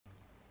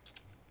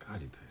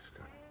you taste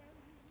good.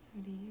 So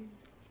do you.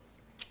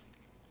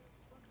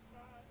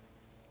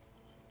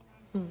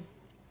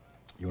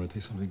 You want to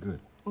taste something good?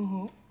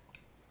 Mm-hmm.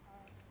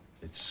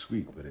 It's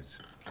sweet, but it's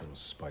a little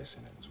spice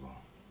in it as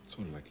well.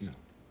 Sort of like you.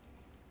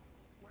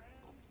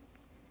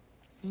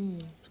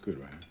 It's good,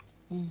 right?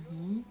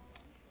 Mm-hmm.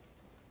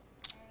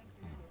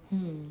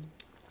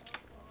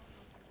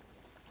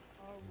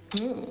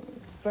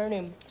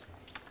 Burning.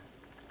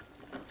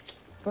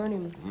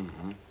 Burning.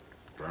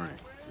 Burning,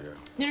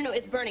 yeah. No,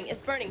 it's burning.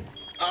 It's burning.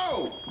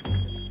 Oh!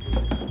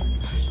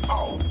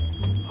 Oh!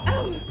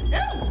 Oh,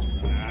 no!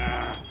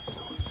 Ah,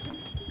 sauce.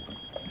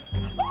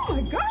 Oh,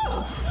 my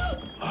God!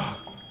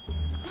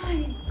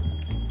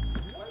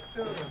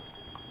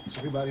 Is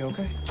everybody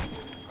okay?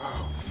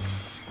 Oh,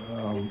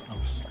 I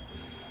was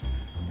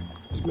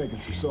just making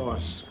some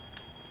sauce.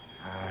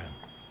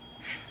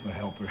 I'm a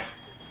helper.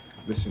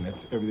 Listen,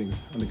 everything's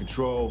under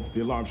control.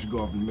 The alarm should go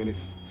off in a minute.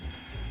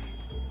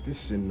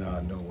 This in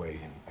no way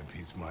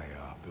impedes my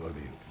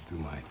ability to do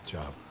my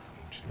job.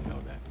 I want you to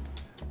know that.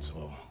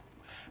 So,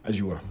 as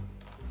you were.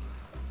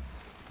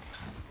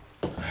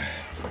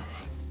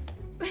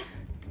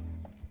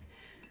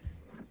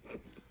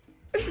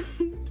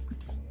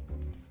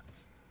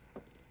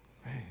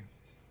 Hey,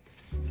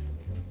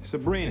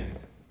 Sabrina.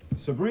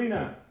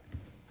 Sabrina!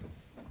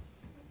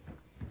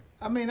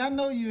 I mean, I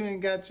know you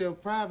ain't got your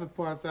private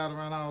parts out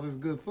around all this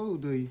good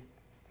food, do you?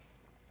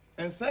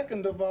 And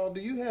second of all,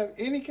 do you have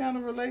any kind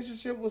of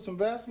relationship with some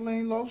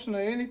Vaseline lotion or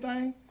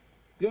anything?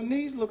 Your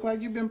knees look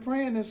like you've been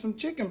praying in some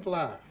chicken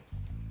flour.